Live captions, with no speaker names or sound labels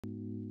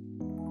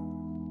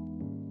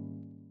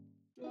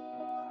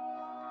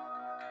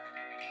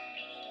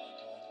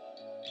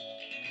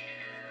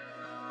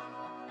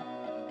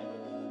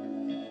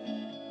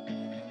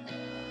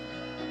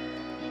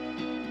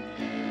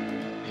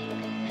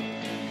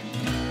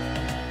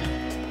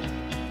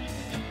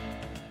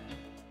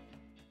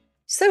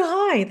So,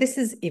 hi, this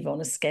is Yvonne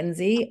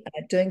Askenzie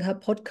doing her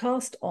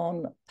podcast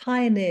on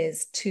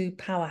Pioneers to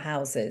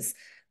Powerhouses,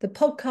 the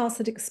podcast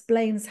that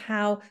explains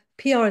how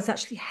PR has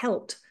actually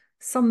helped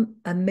some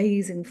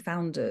amazing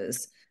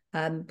founders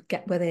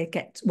get where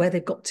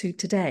they've got to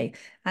today.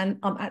 And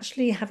I'm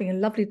actually having a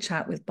lovely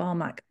chat with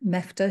Barmak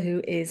Meftah,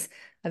 who is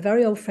a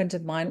very old friend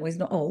of mine. Well, he's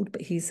not old,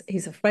 but he's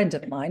a friend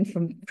of mine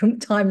from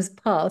times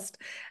past.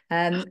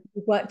 We've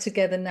worked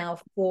together now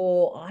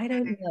for, I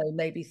don't know,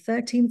 maybe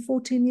 13,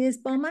 14 years,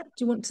 Barmak.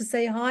 Do you want to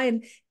say hi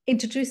and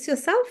introduce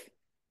yourself?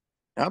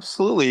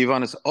 Absolutely,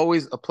 Yvonne. It's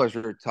always a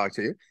pleasure to talk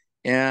to you.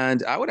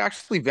 And I would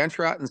actually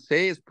venture out and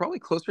say it's probably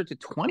closer to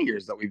 20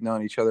 years that we've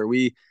known each other.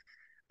 We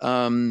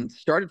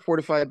started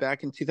Fortify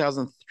back in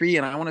 2003,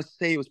 and I want to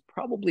say it was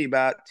probably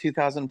about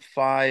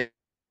 2005,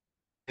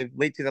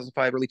 late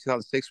 2005, early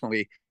 2006 when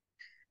we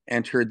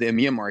entered the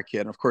EMEA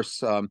market. And of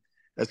course,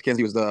 as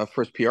Kenzie was the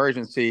first PR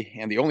agency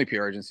and the only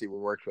PR agency we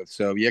worked with.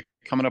 So yeah,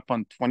 coming up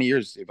on 20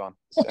 years, Yvonne.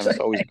 And it's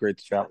always great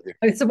to chat with you.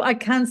 Oh, so I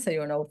can say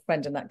you're an old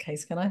friend in that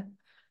case, can I?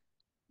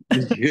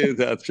 Yeah,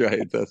 that's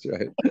right. That's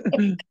right.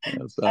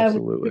 That's We've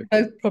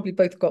absolutely.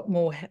 both got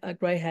more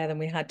grey hair than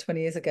we had 20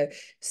 years ago.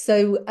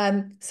 So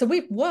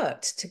we've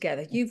worked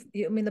together. I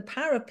mean, the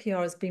power of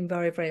PR has been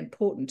very, very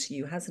important to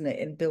you, hasn't it,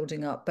 in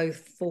building up both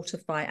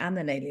Fortify and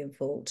then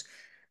AlienVault.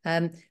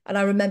 And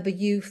I remember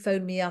you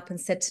phoned me up and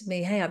said to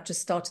me, "Hey, I've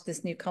just started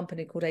this new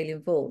company called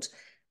AlienVault.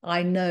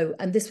 I know,"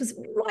 and this was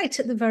right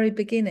at the very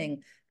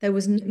beginning. There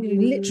was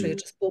you literally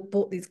just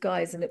bought these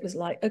guys, and it was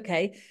like,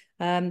 okay.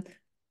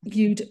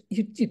 You'd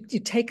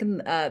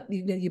taken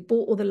you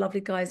bought all the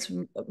lovely guys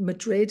from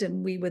Madrid,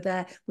 and we were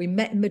there. We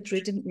met in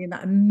Madrid, didn't we, in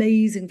that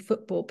amazing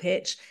football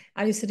pitch?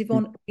 And you said,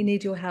 "Yvonne, we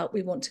need your help.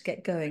 We want to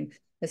get going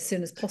as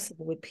soon as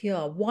possible with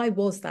PR." Why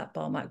was that,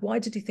 Barmac? Why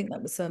did you think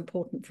that was so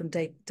important from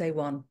day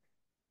one?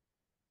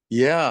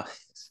 Yeah.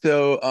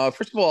 So,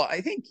 first of all, I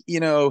think,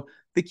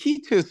 the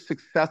key to a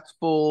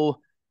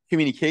successful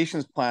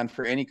communications plan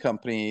for any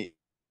company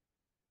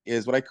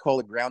is what I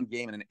call a ground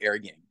game and an air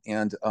game.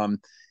 And,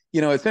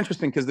 it's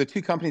interesting because the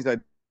two companies I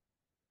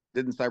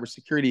did in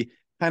cybersecurity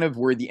kind of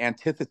were the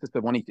antithesis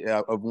of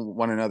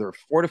one another.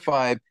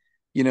 Fortified,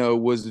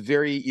 was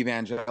very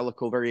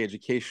evangelical, very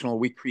educational.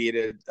 We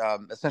created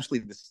essentially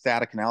the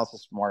static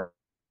analysis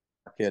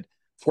market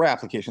for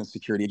application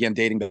security, again,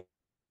 dating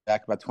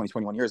back about 20,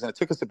 21 years. And it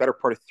took us a better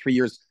part of 3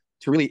 years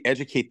to really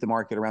educate the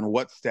market around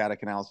what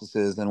static analysis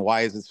is and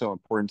why is it so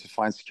important to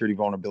find security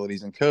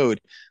vulnerabilities in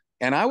code.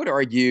 And I would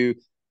argue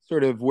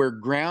sort of where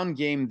ground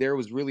game there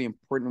was really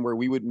important, where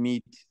we would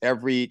meet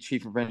every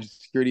chief information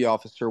security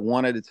officer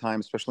one at a time,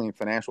 especially in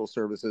financial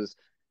services,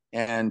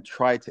 and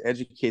try to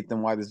educate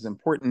them why this is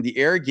important. The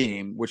air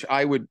game, which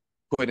I would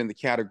put in the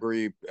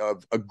category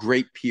of a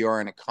great PR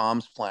and a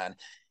comms plan,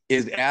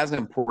 is as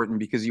important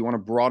because you want to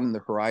broaden the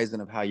horizon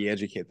of how you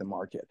educate the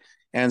market.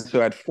 And so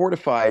at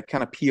Fortify,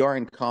 kind of PR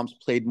and comms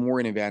played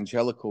more an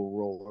evangelical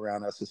role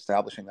around us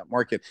establishing that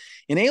market.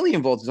 In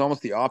AlienVault is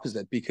almost the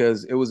opposite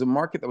because it was a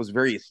market that was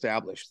very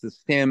established. The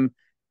SIM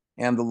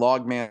and the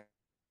log management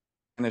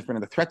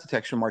and the threat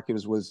detection market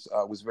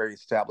was very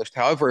established.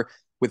 However,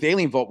 with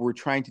AlienVault, we're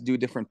trying to do a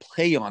different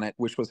play on it,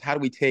 which was how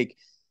do we take,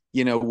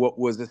 what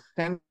was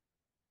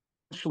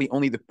essentially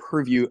only the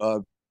purview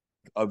of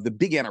the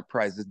big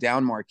enterprises,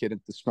 down market,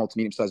 and the small to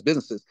medium sized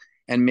businesses,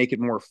 and make it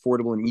more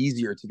affordable and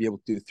easier to be able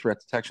to do threat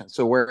detection.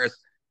 So whereas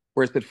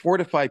that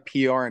Fortify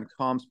PR and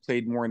comms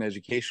played more an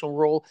educational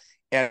role,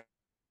 at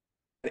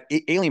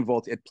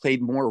AlienVault it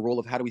played more a role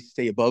of how do we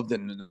stay above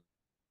the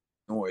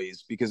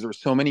noise because there were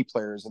so many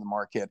players in the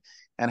market,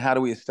 and how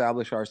do we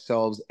establish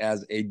ourselves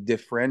as a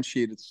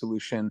differentiated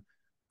solution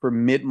for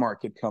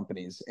mid-market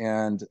companies.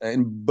 And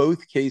in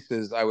both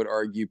cases, I would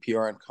argue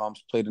PR and comms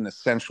played an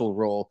essential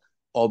role,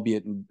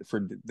 albeit for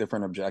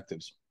different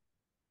objectives.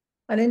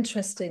 And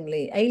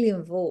interestingly,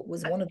 AlienVault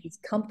was one of these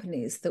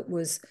companies that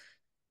was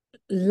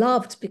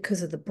loved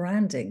because of the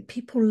branding.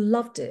 People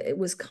loved it. It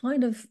was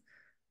kind of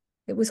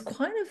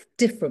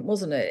different,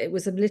 wasn't it? It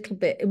was a little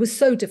bit, it was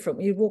so different.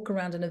 When you'd walk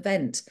around an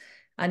event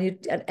and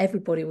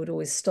everybody would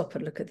always stop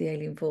and look at the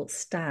AlienVault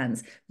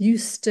stands. You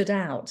stood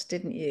out,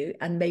 didn't you?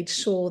 And made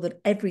sure that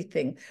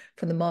everything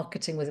from the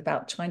marketing was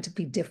about trying to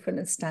be different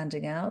and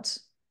standing out.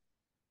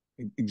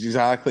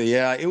 Exactly.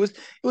 Yeah. It was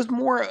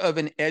more of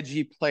an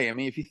edgy play. I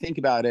mean, if you think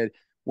about it,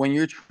 when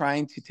you're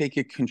trying to take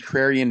a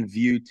contrarian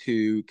view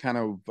to kind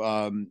of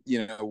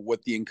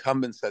what the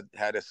incumbents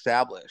had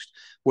established,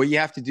 what you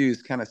have to do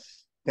is kind of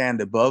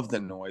stand above the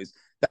noise.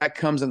 That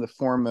comes in the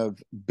form of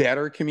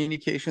better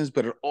communications,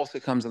 but it also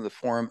comes in the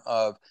form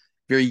of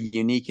very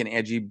unique and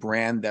edgy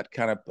brand that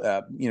kind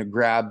of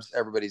grabs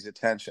everybody's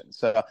attention.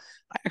 So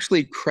I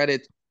actually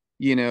credit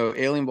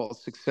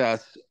AlienVault's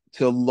success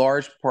to a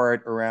large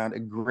part around a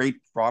great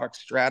product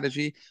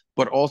strategy,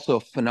 but also a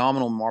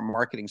phenomenal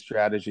marketing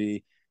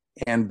strategy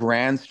and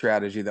brand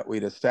strategy that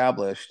we'd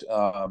established.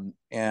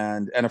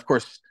 And of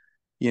course,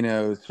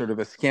 sort of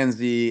a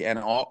Skenzi and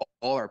all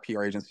our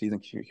PR agencies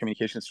and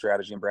communication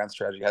strategy and brand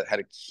strategy had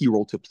a key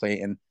role to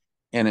play in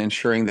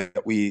ensuring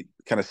that we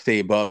kind of stay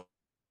above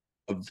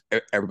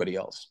everybody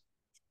else.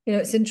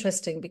 It's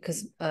interesting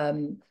because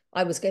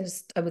I was going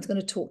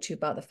to talk to you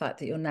about the fact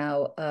that you're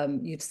now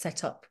you've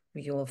set up,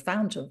 you're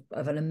founder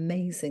of an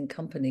amazing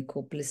company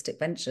called Ballistic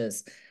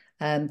Ventures,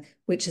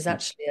 which is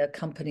actually a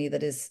company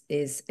that is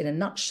in a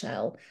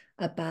nutshell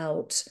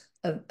about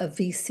a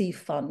VC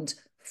fund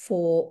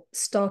for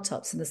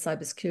startups in the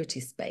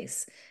cybersecurity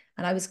space.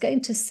 And I was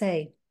going to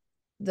say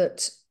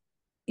that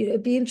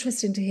it'd be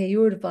interesting to hear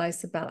your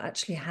advice about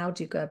actually how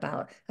do you go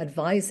about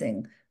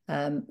advising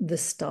the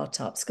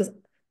startups, because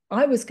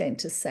I was going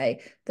to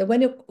say that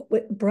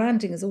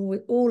branding is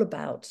all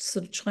about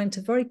sort of trying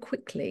to very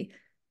quickly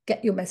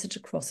get your message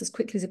across as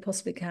quickly as you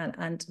possibly can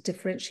and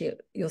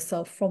differentiate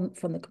yourself from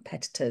the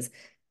competitors.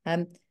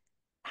 Um,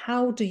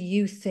 how do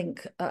you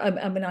think?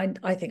 I mean,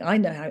 I think I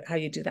know how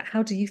you do that.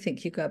 How do you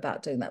think you go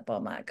about doing that,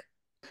 Barmak?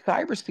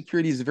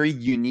 Cybersecurity is a very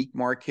unique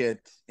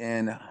market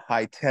in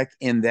high tech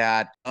in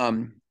that,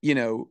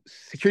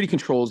 security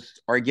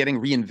controls are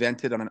getting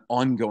reinvented on an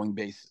ongoing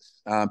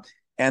basis.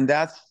 And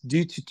that's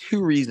due to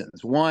two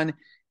reasons. One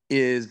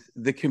is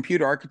the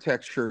computer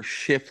architecture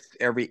shifts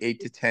every 8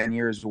 to 10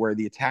 years where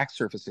the attack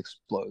surface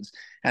explodes.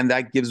 And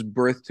that gives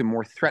birth to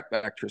more threat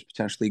vectors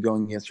potentially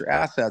going against your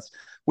assets,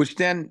 which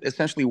then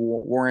essentially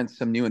warrants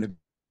some new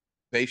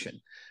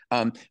innovation.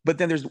 But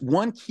then there's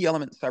one key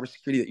element in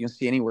cybersecurity that you don't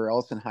see anywhere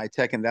else in high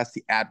tech, and that's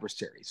the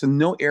adversary. So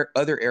no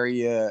other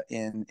area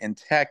in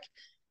tech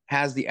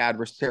has the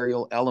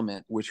adversarial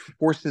element, which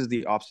forces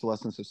the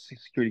obsolescence of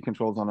security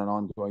controls on an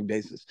ongoing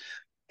basis.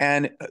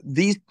 And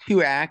these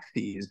two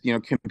axes,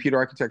 computer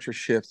architecture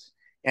shifts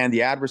and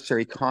the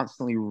adversary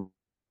constantly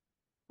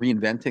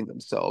reinventing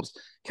themselves,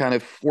 kind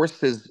of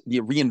forces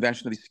the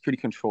reinvention of these security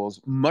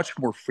controls much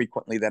more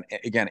frequently than,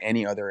 again,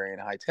 any other area in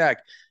high tech.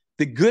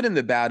 The good and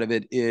the bad of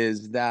it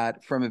is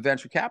that from a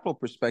venture capital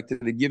perspective,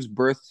 it gives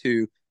birth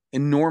to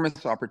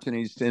enormous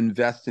opportunities to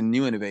invest in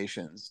new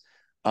innovations,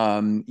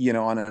 on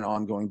an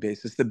ongoing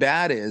basis. The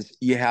bad is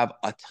you have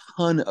a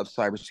ton of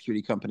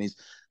cybersecurity companies.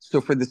 So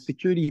for the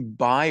security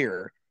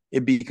buyer,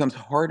 it becomes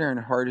harder and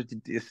harder to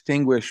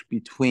distinguish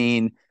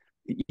between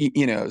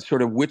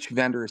sort of which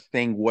vendor is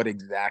saying what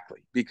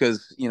exactly,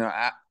 because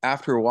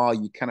after a while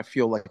you kind of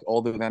feel like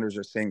all the vendors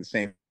are saying the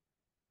same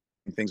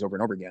things over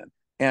and over again.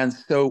 And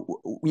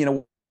so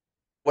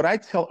what I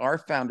tell our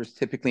founders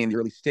typically in the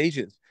early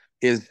stages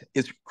is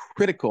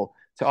critical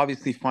to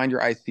obviously find your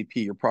ICP,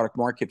 your product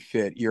market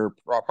fit, your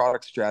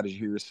product strategy,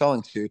 who you're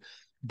selling to,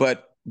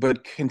 but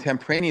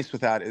contemporaneous with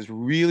that is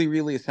really,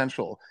 really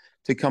essential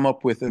to come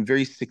up with a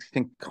very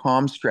succinct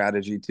comm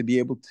strategy to be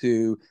able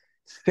to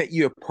set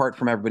you apart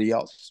from everybody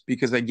else.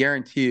 Because I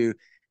guarantee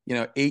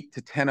you, 8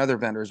 to 10 other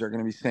vendors are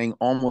going to be saying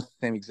almost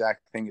the same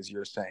exact thing as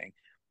you're saying.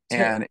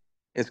 And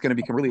it's going to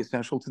become really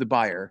essential to the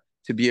buyer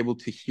to be able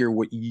to hear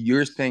what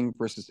you're saying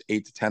versus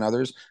 8 to 10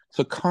 others.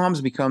 So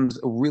comms becomes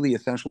a really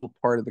essential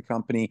part of the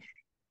company,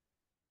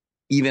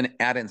 even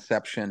at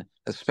inception,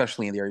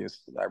 especially in the area of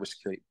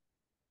cybersecurity.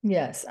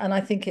 Yes, and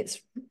I think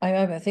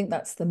I think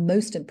that's the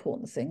most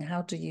important thing.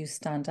 How do you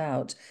stand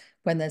out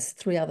when there's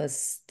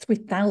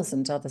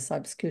 3,000 other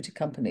cybersecurity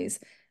companies,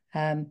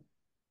 um,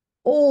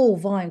 all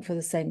vying for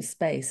the same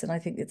space? And I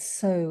think it's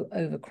so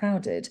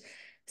overcrowded.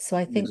 So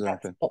I think that's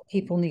Exactly. what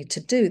people need to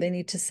do. They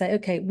need to say,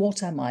 okay,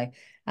 what am I?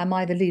 Am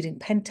I the leading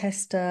pen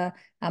tester?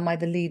 Am I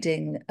the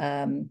leading,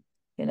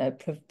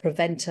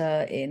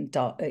 preventer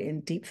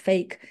in deep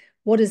fake?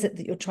 What is it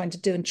that you're trying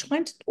to do? And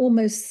trying to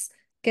almost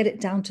get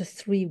it down to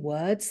 3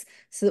 words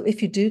so that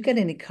if you do get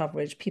any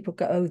coverage, people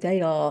go, oh,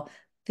 they are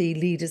the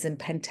leaders in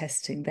pen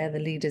testing. They're the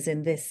leaders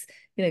in this.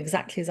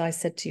 Exactly as I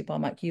said to you,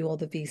 Barmak, you are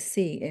the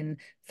VC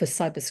for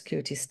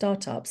cybersecurity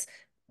startups.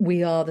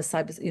 We are the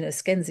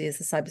Skenzi is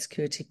the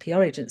cybersecurity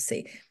PR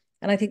agency.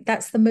 And I think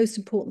that's the most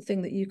important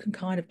thing that you can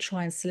kind of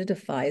try and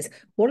solidify is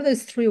what are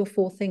those 3 or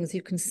 4 things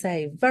you can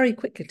say very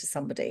quickly to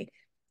somebody.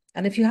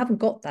 And if you haven't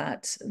got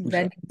that,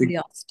 then you really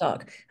are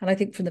stuck. And I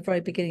think from the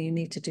very beginning, you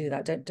need to do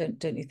that.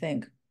 Don't you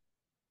think?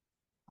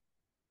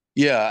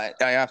 Yeah,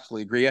 I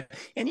absolutely agree. And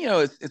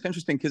it's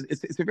interesting because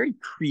it's a very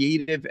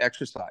creative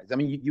exercise. I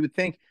mean, you would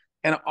think,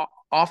 and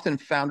often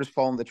founders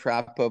fall in the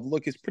trap of,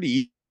 look, it's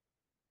pretty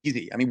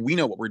easy. I mean, we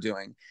know what we're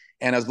doing.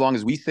 And as long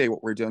as we say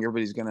what we're doing,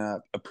 everybody's going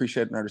to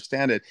appreciate and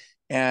understand it.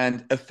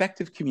 And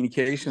effective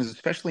communications,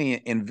 especially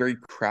in very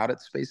crowded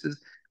spaces,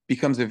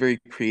 becomes a very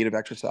creative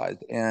exercise.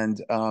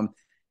 And,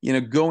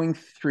 going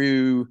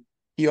through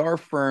PR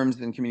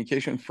firms and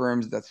communication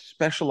firms that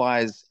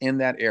specialize in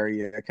that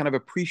area, I kind of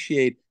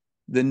appreciate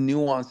the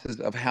nuances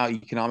of how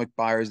economic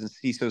buyers and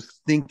CISOs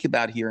think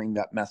about hearing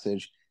that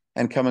message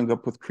and coming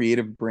up with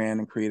creative brand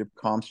and creative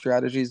comm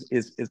strategies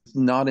is it's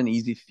not an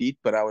easy feat,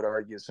 but I would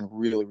argue it's a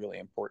really, really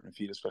important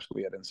feat,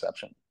 especially at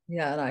inception.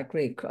 Yeah, and I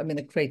agree. I mean,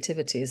 the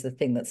creativity is the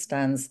thing that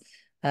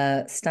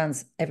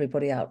stands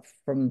everybody out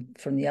from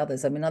the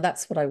others. I mean, now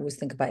that's what I always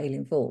think about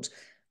AlienVault.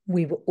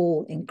 We were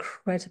all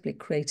incredibly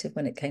creative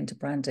when it came to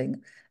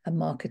branding and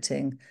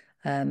marketing,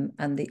 and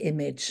the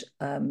image,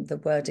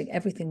 the wording,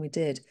 everything we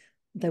did.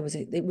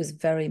 It was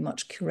very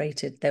much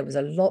curated. There was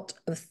a lot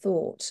of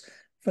thought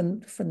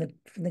from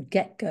the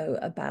get-go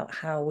about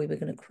how we were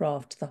going to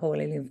craft the whole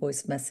Alien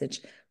Voice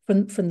message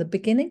from the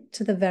beginning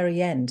to the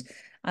very end.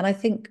 And I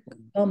think,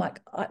 oh my,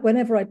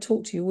 whenever I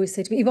talk to you, you always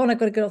say to me, Yvonne, I've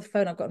got to get off the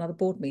phone. I've got another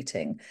board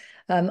meeting.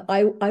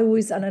 I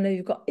always, and I know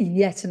you've got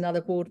yet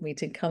another board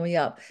meeting coming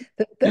up,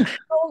 but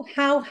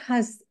how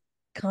has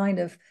kind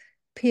of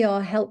PR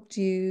helped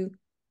you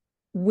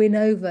win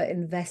over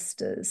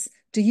investors?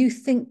 Do you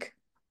think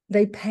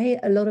they pay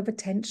a lot of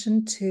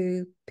attention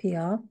to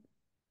PR?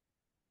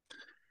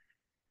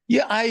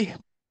 Yeah,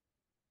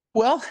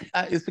 well,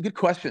 it's a good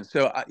question.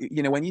 So,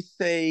 when you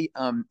say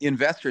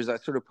investors, I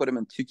sort of put them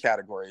in two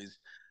categories.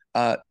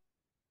 Uh,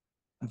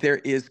 there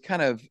is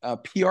kind of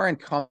PR and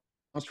comes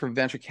from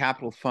venture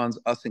capital funds,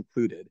 us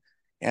included,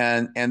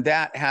 and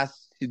that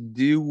has to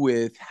do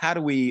with how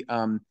do we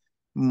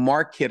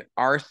market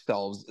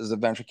ourselves as a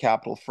venture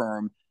capital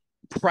firm,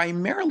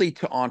 primarily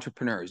to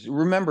entrepreneurs.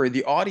 Remember,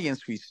 the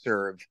audience we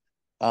serve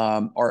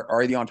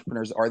are the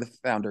entrepreneurs, are the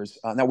founders.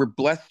 Now, we're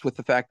blessed with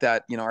the fact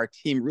that our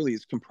team really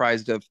is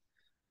comprised of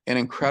an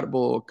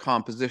incredible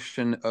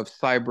composition of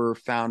cyber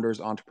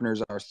founders,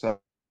 entrepreneurs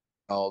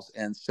ourselves,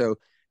 and so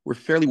we're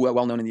fairly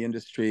well known in the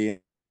industry,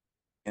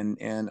 and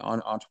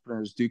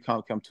entrepreneurs do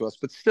come to us.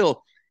 But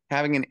still,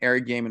 having an air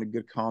game and a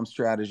good comm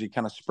strategy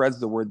kind of spreads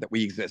the word that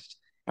we exist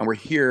and we're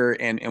here,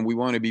 and we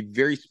want to be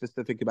very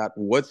specific about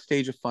what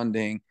stage of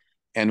funding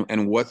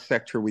and what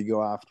sector we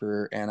go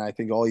after. And I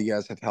think all you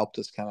guys have helped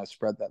us kind of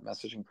spread that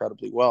message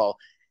incredibly well.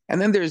 And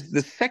then there's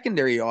the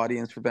secondary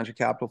audience for venture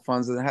capital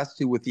funds, and it has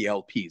to do with the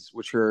LPs,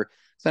 which are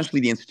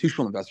essentially the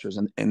institutional investors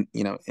in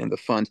the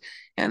fund.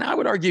 And I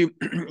would argue,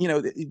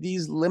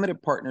 these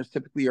limited partners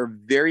typically are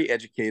very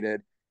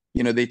educated.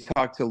 They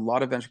talk to a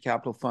lot of venture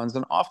capital funds,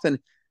 and often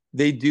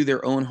they do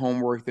their own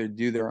homework, they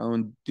do their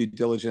own due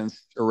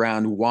diligence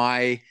around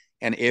why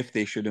and if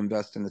they should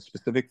invest in a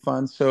specific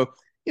fund. So,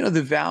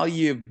 the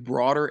value of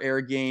broader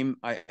air game,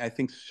 I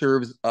think,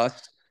 serves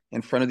us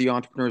in front of the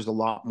entrepreneurs a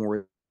lot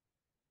more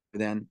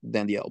than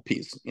the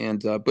LPs.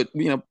 And but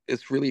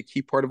it's really a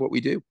key part of what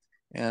we do,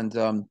 and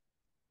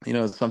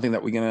it's something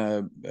that we're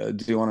going to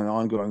do on an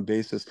ongoing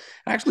basis.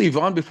 Actually,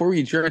 Yvonne, before we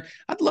adjourn,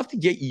 I'd love to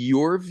get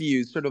your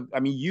views. Sort of, I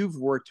mean, you've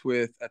worked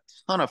with a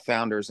ton of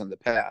founders in the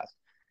past,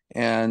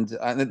 and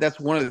that's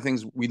one of the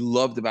things we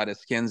loved about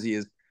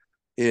Eskenzi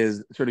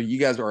is sort of you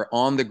guys are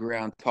on the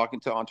ground talking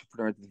to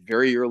entrepreneurs at the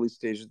very early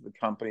stages of the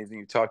companies, and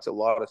you've talked to a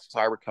lot of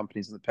cyber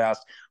companies in the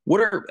past. What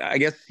are, I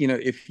guess,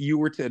 if you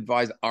were to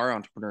advise our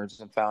entrepreneurs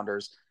and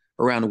founders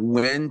around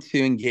when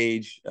to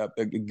engage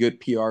a good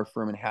PR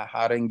firm and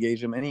how to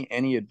engage them,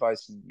 any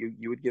advice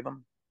you would give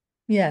them?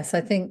 Yes,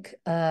 I think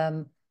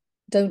don't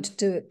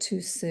do it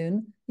too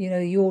soon.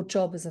 Your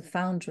job as a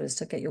founder is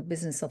to get your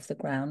business off the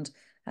ground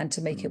and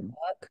to make it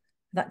work.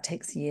 That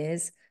takes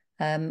years.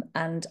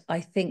 And I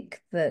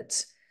think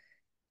that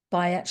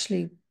by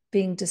actually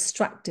being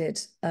distracted,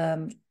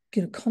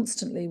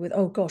 constantly with,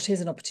 oh gosh,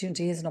 here's an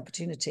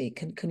opportunity,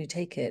 can you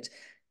take it,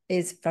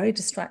 is very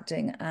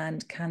distracting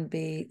and can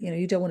be,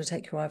 you don't want to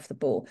take your eye off the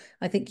ball.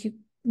 I think you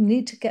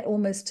need to get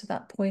almost to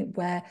that point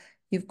where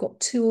you've got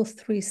 2 or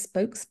 3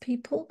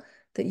 spokespeople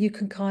that you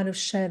can kind of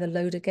share the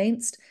load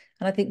against.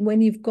 And I think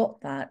when you've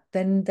got that,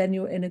 then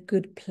you're in a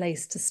good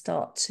place to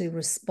start to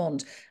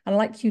respond. And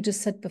like you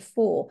just said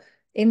before,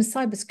 in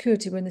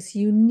cybersecurity, we're in this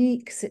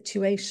unique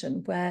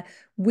situation where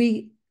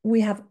we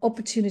have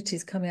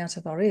opportunities coming out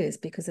of our ears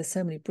because there's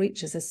so many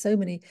breaches. There's so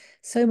many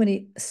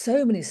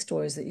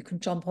stories that you can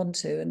jump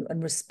onto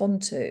and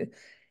respond to.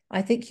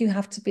 I think you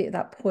have to be at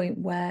that point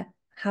where,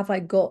 have I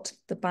got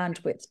the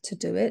bandwidth to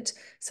do it?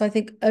 So I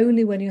think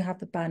only when you have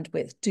the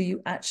bandwidth do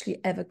you actually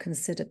ever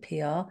consider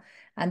PR.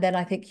 And then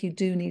I think you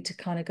do need to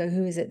kind of go,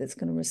 who is it that's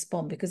going to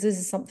respond? Because this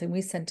is something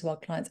we send to our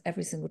clients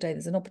every single day.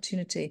 There's an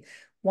opportunity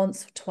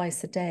once or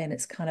twice a day, and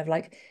it's kind of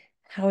like,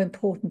 how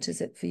important is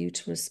it for you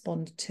to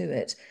respond to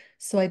it?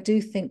 So I do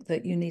think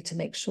that you need to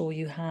make sure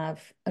you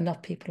have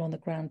enough people on the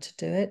ground to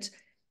do it.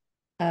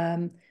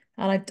 And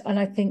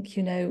I think,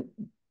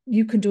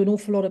 you can do an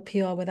awful lot of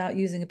PR without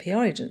using a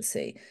PR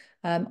agency.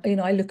 I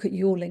look at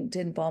your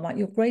LinkedIn, Barmak,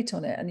 you're great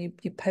on it, and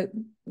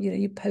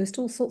you post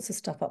all sorts of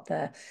stuff up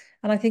there.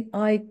 And I think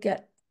I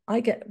get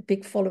a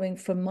big following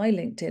from my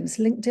LinkedIn.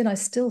 So LinkedIn, I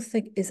still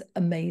think, is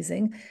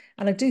amazing.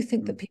 And I do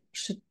think that people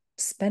should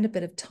spend a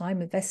bit of time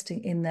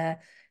investing in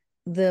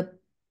the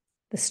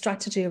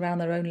strategy around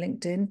their own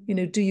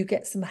LinkedIn. Do you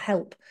get some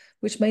help,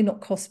 which may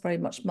not cost very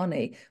much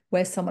money,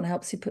 where someone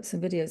helps you put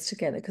some videos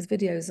together? Because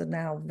videos are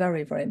now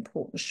very, very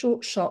important.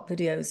 Short, sharp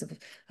videos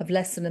of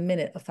less than a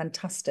minute are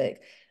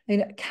fantastic.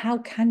 How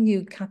can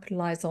you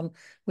capitalize on,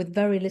 with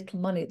very little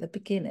money at the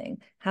beginning,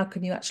 how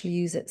can you actually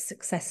use it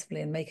successfully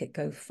and make it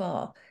go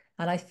far?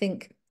 And I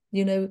think,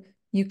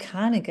 you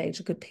can engage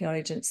a good PR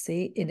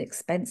agency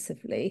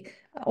inexpensively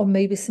on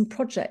maybe some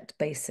project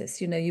basis.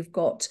 You've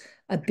got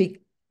a big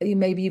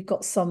maybe you've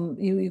got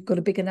you've got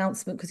a big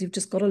announcement because you've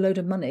just got a load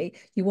of money,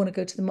 you want to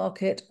go to the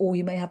market, or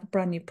you may have a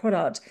brand new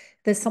product,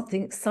 there's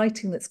something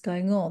exciting that's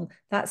going on.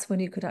 That's when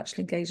you could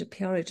actually engage a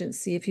PR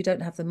agency. If you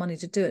don't have the money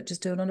to do it,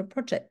 just do it on a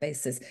project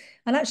basis,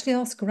 and actually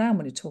ask around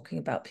when you're talking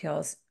about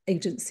PR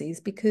agencies,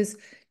 because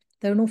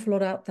there are an awful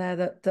lot out there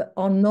that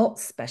are not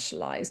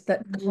specialized,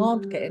 that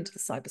can't get into the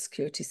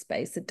cybersecurity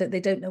space, that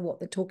they don't know what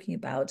they're talking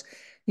about.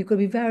 You've got to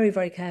be very,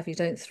 very careful you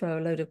don't throw a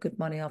load of good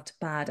money after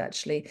bad,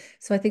 actually.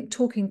 So I think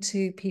talking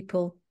to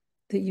people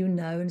that you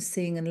know and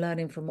seeing and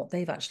learning from what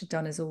they've actually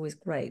done is always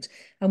great.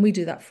 And we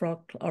do that for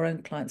our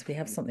own clients. We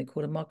have something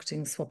called a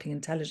marketing swapping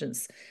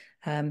intelligence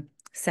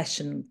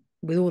session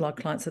with all our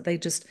clients, that they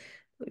just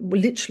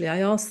literally,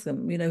 I ask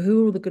them,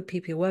 who are all the good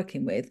people you're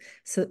working with,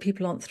 so that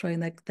people aren't throwing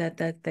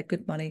their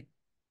good money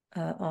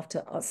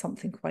after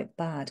something quite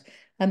bad.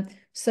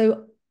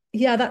 So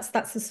yeah, that's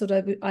the sort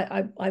of,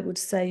 I would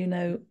say,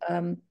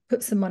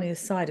 put some money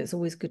aside. It's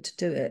always good to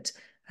do it,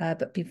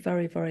 but be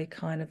very, very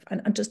kind of,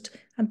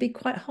 and be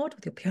quite hard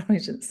with your PR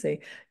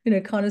agency.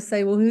 Kind of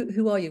say, well,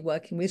 who are you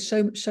working with?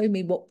 Show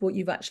me what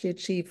you've actually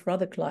achieved for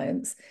other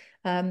clients.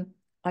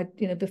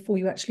 Before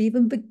you actually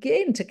even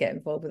begin to get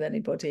involved with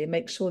anybody, and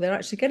make sure they're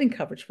actually getting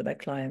coverage for their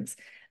clients.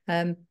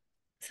 So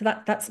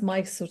that's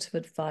my sort of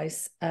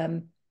advice.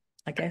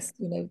 I guess,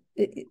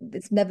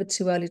 it's never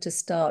too early to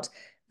start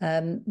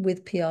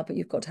with PR, but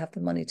you've got to have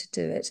the money to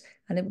do it.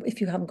 And if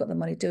you haven't got the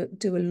money,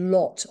 do a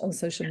lot on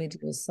social media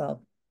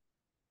yourself.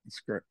 That's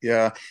great.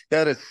 Yeah,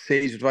 that is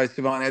sage advice,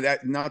 Yvonne.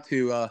 Not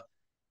to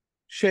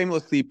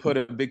shamelessly put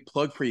a big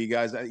plug for you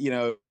guys.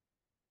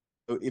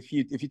 If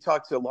you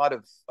talk to a lot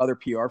of other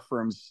PR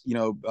firms,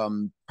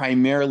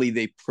 primarily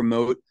they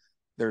promote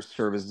their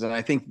services, and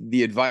I think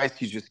the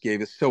advice you just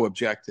gave is so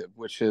objective,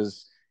 which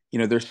is,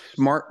 there's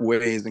smart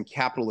ways and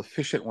capital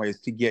efficient ways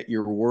to get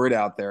your word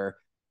out there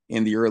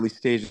in the early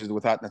stages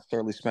without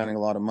necessarily spending a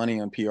lot of money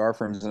on PR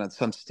firms. And at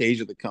some stage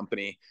of the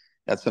company,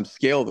 at some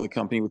scale of the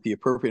company, with the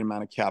appropriate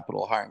amount of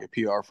capital, hiring a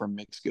PR firm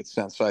makes good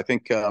sense. So I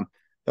think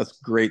that's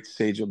great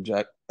sage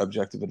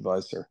objective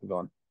advice there,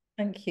 Yvonne.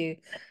 Thank you.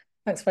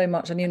 Thanks very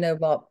much. And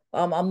what,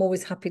 I'm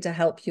always happy to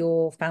help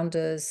your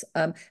founders.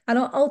 And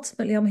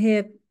ultimately, I'm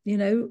here,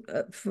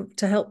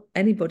 to help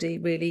anybody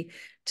really,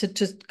 to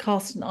just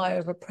cast an eye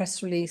over a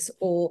press release,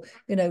 or,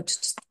 to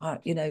just,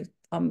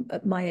 I'm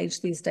at my age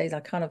these days,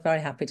 I'm kind of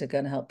very happy to go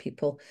and help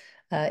people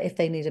if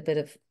they need a bit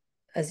of,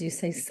 as you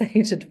say,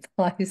 sage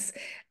advice.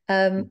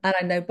 And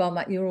I know,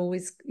 Barmak, you're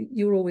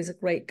always a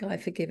great guy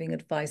for giving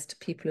advice to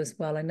people as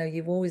well. I know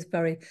you're always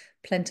very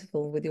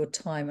plentiful with your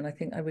time, and I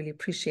think I really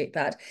appreciate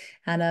that.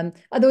 And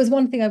there was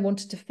one thing I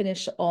wanted to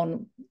finish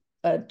on,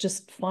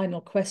 just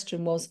final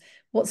question was,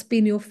 what's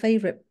been your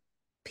favorite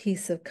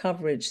piece of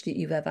coverage that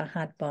you've ever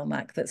had,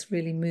 Barmak, that's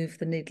really moved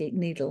the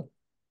needle?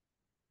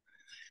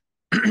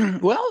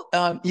 Well,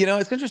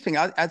 it's interesting.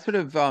 I'd sort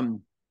of,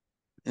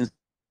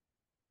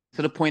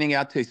 instead of pointing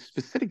out to a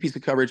specific piece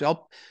of coverage,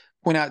 I'll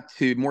point out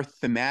to more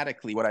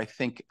thematically what I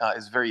think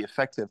is very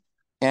effective.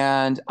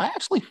 And I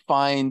actually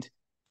find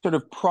sort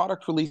of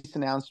product release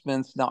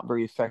announcements not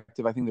very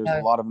effective. I think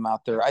there's a lot of them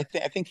out there. I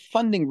think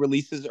funding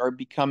releases are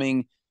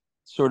becoming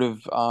sort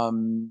of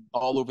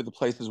all over the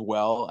place as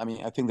well. I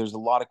mean, I think there's a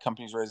lot of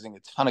companies raising a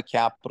ton of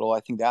capital.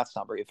 I think that's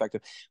not very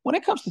effective. When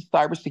it comes to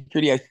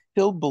cybersecurity, I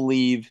still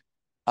believe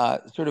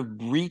sort of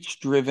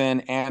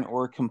breach-driven and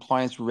or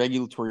compliance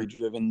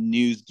regulatory-driven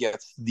news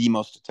gets the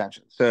most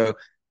attention. So,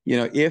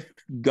 if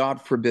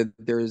God forbid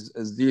there's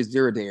a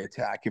zero-day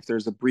attack, if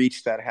there's a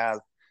breach that has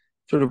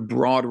sort of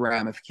broad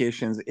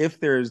ramifications, if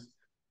there's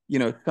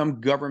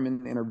some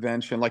government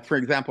intervention, like for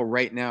example,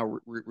 right now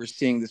we're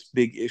seeing this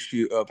big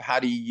issue of how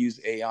do you use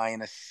AI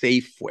in a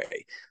safe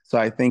way. So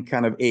I think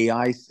kind of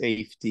AI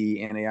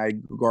safety and AI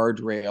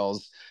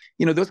guardrails,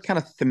 those kind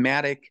of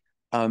thematic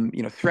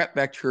threat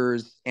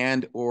vectors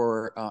and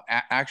or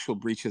actual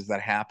breaches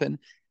that happen,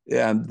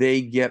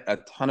 they get a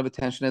ton of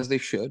attention, as they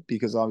should,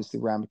 because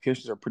obviously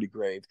ramifications are pretty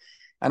grave.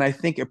 And I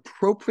think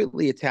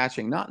appropriately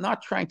attaching,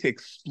 not trying to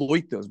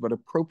exploit those, but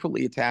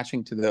appropriately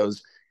attaching to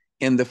those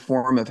in the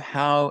form of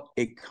how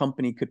a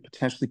company could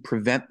potentially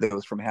prevent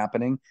those from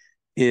happening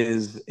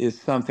is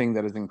something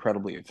that is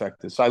incredibly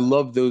effective. So I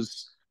love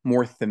those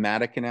more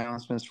thematic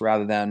announcements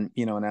rather than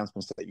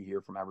announcements that you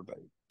hear from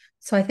everybody.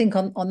 So I think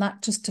on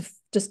that, just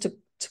to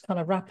kind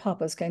of wrap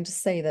up, I was going to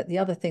say that the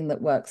other thing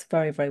that works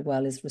very, very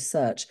well is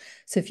research.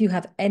 So if you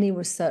have any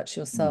research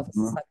yourself as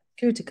a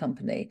cybersecurity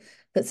company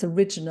that's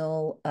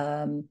original,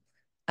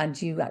 and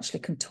you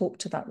actually can talk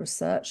to that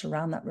research,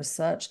 around that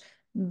research,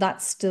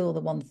 that's still the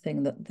one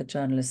thing that the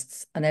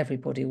journalists and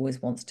everybody always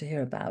wants to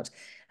hear about.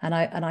 And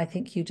I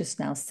think you just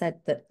now said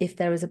that if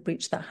there is a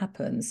breach that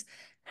happens,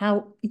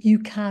 how you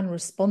can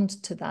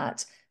respond to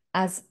that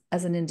as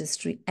an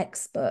industry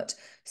expert.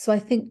 So I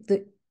think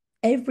that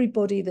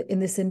everybody that in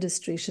this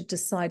industry should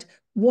decide,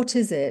 what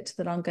is it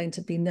that I'm going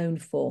to be known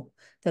for,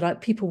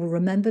 that people will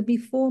remember me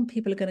for, and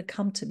people are going to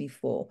come to me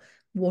for.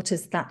 What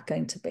is that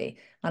going to be?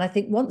 And I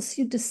think once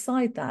you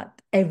decide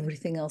that,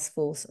 everything else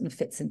falls and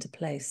fits into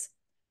place.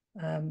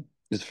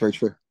 It's very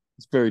true.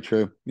 It's very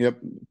true. Yep.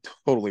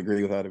 Totally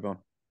agree with that, Yvonne.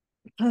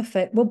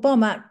 Perfect. Well,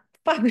 Barmak,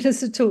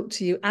 fabulous to talk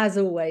to you as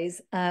always.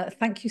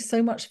 Thank you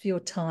so much for your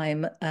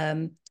time.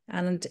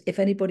 And if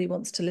anybody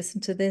wants to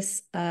listen to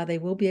this, they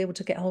will be able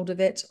to get hold of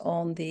it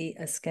on the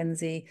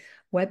Skenzi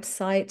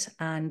website,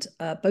 and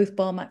both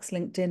Barmak's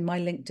LinkedIn, my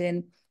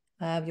LinkedIn.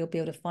 You'll be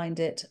able to find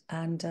it.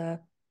 And I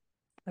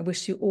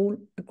wish you all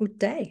a good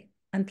day.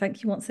 And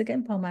thank you once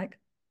again, Barmak.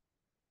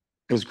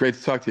 It was great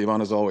to talk to you,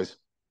 Yvonne, as always.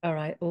 All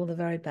right. All the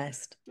very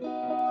best.